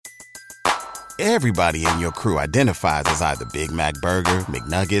Everybody in your crew identifies as either Big Mac Burger,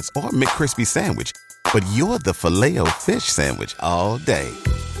 McNuggets, or McCrispy Sandwich. But you're the Filet-O-Fish Sandwich all day.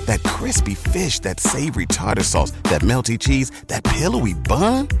 That crispy fish, that savory tartar sauce, that melty cheese, that pillowy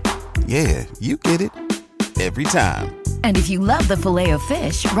bun. Yeah, you get it. Every time. And if you love the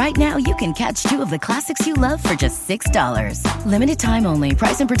Filet-O-Fish, right now you can catch two of the classics you love for just $6. Limited time only.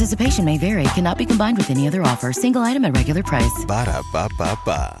 Price and participation may vary. Cannot be combined with any other offer. Single item at regular price.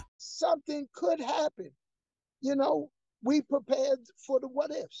 Ba-da-ba-ba-ba. Something could happen. We prepared for the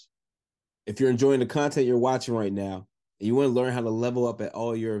what ifs. If you're enjoying the content you're watching right now, and you want to learn how to level up at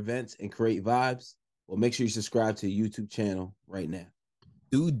all your events and create vibes, well, make sure you subscribe to the YouTube channel right now.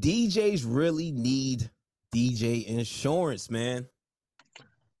 Do DJs really need DJ insurance, man?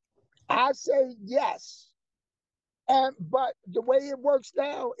 I say yes. But the way it works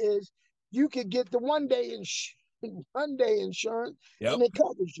now is you could get the one day insurance, Yep. and it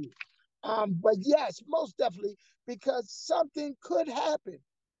covers you. But yes, most definitely, because something could happen.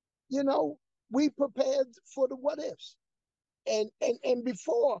 We prepared for the what ifs. And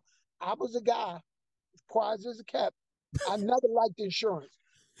before, I was a guy, as quiet as a cat. I never liked insurance.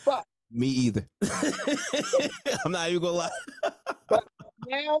 But Me either. I'm not even gonna lie. but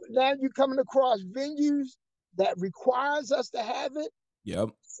now you're coming across venues that requires us to have it. Yep.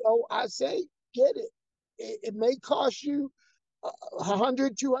 So I say, get it. It may cost you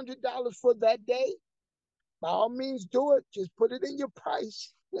 $100, $200 for that day. By all means, do it. Just put it in your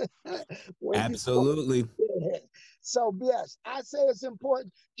price. Absolutely. So yes, I say it's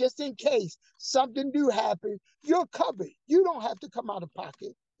important just in case something do happen. You're covered. You don't have to come out of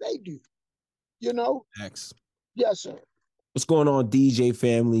pocket. They do. X. Yes, sir. What's going on, DJ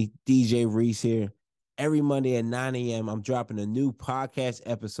family? DJ Reese here. Every Monday at 9 a.m., I'm dropping a new podcast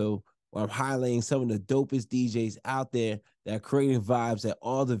episode where I'm highlighting some of the dopest DJs out there that are creating vibes at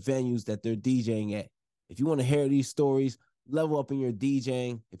all the venues that they're DJing at. If you want to hear these stories, level up in your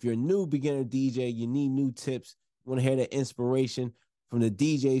DJing. If you're a new beginner DJ, you need new tips. You want to hear the inspiration from the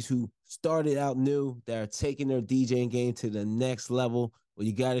DJs who started out new, that are taking their DJing game to the next level. Well,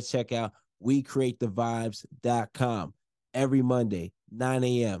 you got to check out WeCreateTheVibes.com. Every Monday, 9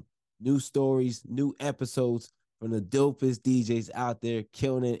 a.m. New stories, new episodes from the dopest DJs out there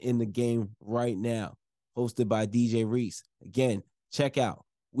killing it in the game right now. Hosted by DJ Reese. Again, check out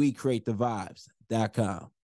WeCreateTheVibes.com.